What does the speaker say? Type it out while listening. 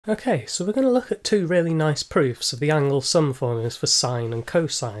Okay, so we're going to look at two really nice proofs of the angle sum formulas for sine and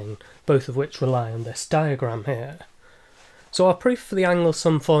cosine, both of which rely on this diagram here. So our proof for the angle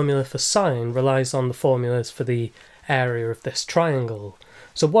sum formula for sine relies on the formulas for the area of this triangle.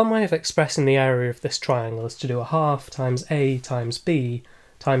 So one way of expressing the area of this triangle is to do a half times a times b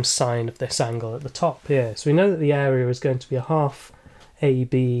times sine of this angle at the top here. So we know that the area is going to be a half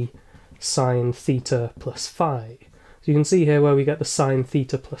ab sine theta plus phi. So you can see here where we get the sine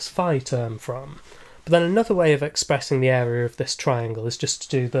theta plus phi term from. But then another way of expressing the area of this triangle is just to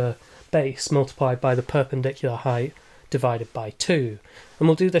do the base multiplied by the perpendicular height divided by 2. And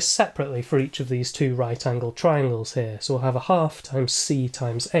we'll do this separately for each of these two right-angled triangles here. So we'll have a half times c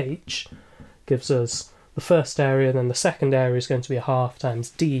times h, gives us the first area, and then the second area is going to be a half times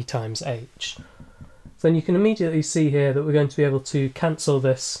d times h. Then you can immediately see here that we're going to be able to cancel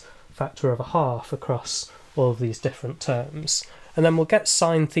this factor of a half across all of these different terms, and then we'll get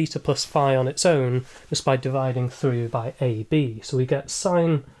sine theta plus phi on its own just by dividing through by AB. So we get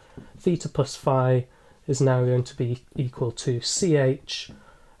sine theta plus phi is now going to be equal to CH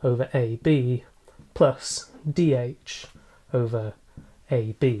over AB plus DH over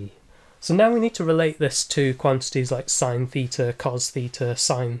AB. So now we need to relate this to quantities like sine theta,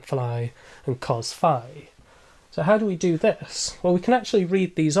 sine phi, and cos phi. So how do we do this? Well, we can actually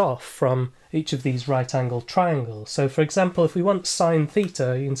read these off from each of these right-angled triangles. So for example, if we want sine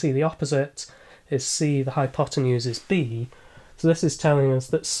theta, you can see the opposite is c, the hypotenuse is b. So this is telling us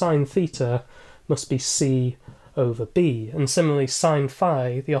that sine theta must be c over b. And similarly, sine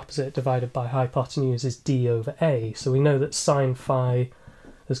phi, the opposite divided by hypotenuse, is d over a. So we know that sine phi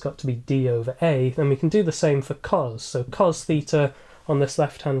has got to be d over a. Then we can do the same for cos. So cos theta on this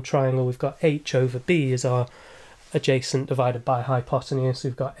left-hand triangle, we've got h over b as our adjacent divided by hypotenuse.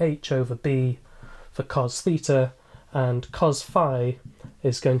 We've got h over b for cos theta, and cos phi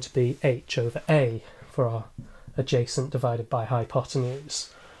is going to be h over a for our adjacent divided by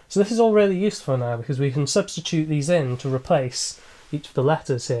hypotenuse. So this is all really useful now because we can substitute these in to replace each of the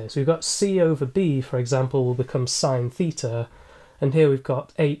letters here. So we've got c over b, for example, will become sine theta, and here we've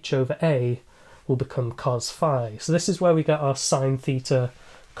got h over a will become cos phi. So this is where we get our sine theta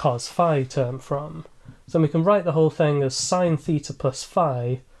cos phi term from. So we can write the whole thing as sine theta plus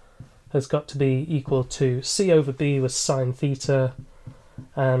phi has got to be equal to c over b was sine theta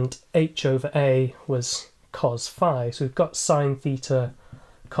and h over a was cos phi. So we've got sine theta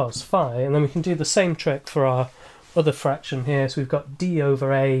cos phi, and then we can do the same trick for our other fraction here. So we've got d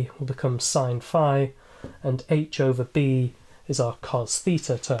over a will become sine phi, and h over b is our cos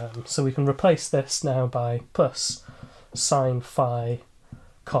theta term. So we can replace this now by plus sine phi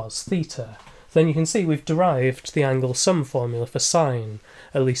cos theta. Then you can see we've derived the angle sum formula for sine,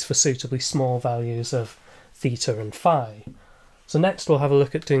 at least for suitably small values of theta and phi. So next we'll have a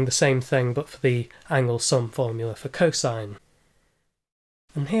look at doing the same thing but for the angle sum formula for cosine.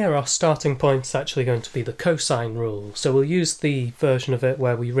 And here our starting point is actually going to be the cosine rule. So we'll use the version of it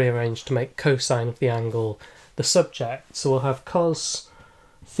where we rearrange to make cosine of the angle the subject. So we'll have cos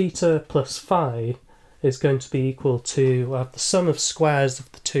theta plus phi is going to be equal to, we'll have the sum of squares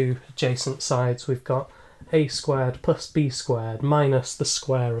of the two adjacent sides. We've got a squared plus b squared minus the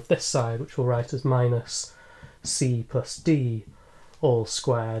square of this side, which we'll write as minus c plus d all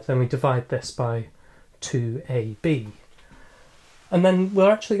squared. Then we divide this by 2ab. And then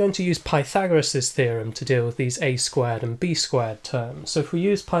we're actually going to use Pythagoras' theorem to deal with these a squared and b squared terms. So if we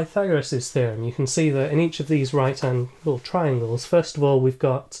use Pythagoras' theorem, you can see that in each of these right-angled triangles, first of all we've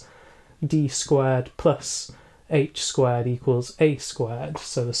got d squared plus h squared equals a squared,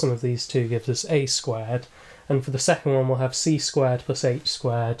 so the sum of these two gives us a squared, and for the second one we'll have c squared plus h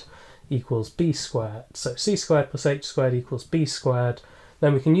squared equals b squared. So c squared plus h squared equals b squared.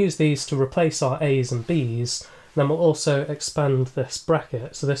 Then we can use these to replace our a's and b's, and then we'll also expand this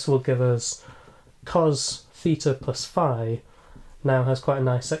bracket, so this will give us cos theta plus phi now has quite a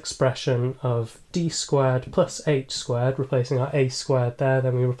nice expression of d squared plus h squared, replacing our a squared there.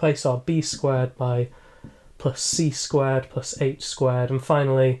 Then we replace our b squared by plus c squared plus h squared, and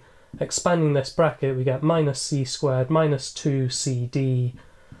finally expanding this bracket we get minus c squared minus 2cd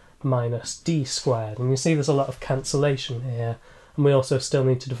minus d squared, and you see there's a lot of cancellation here, and we also still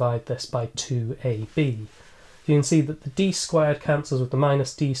need to divide this by 2ab. You can see that the d squared cancels with the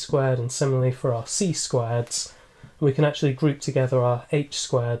minus d squared, and similarly for our c squareds we can actually group together our h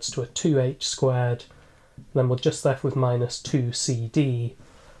squareds to a 2h squared, then we're just left with minus 2cd,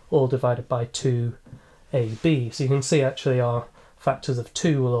 all divided by 2ab. So you can see actually our factors of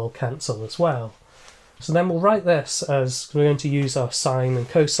 2 will all cancel as well. So then we'll write this as, we're going to use our sine and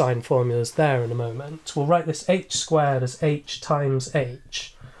cosine formulas there in a moment. We'll write this h squared as h times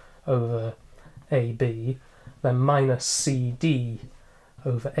h, over AB, then minus CD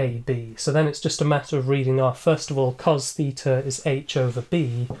over AB. So then it's just a matter of reading off, first of all, cos theta is h over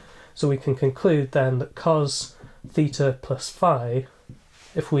b, so we can conclude then that cos theta plus phi,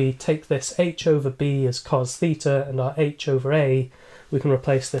 if we take this h over b as cos theta and our h over a, we can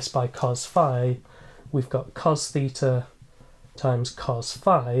replace this by cos phi. We've got cos theta times cos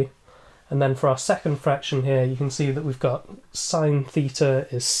phi, and then for our second fraction here, you can see that we've got sine theta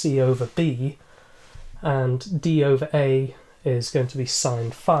is c over b, and d over a is going to be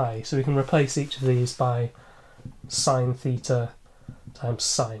sine phi. So we can replace each of these by sine theta times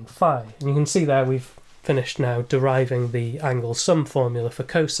sine phi. And you can see there we've finished now deriving the angle sum formula for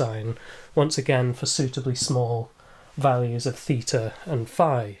cosine, once again for suitably small values of theta and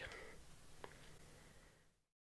phi.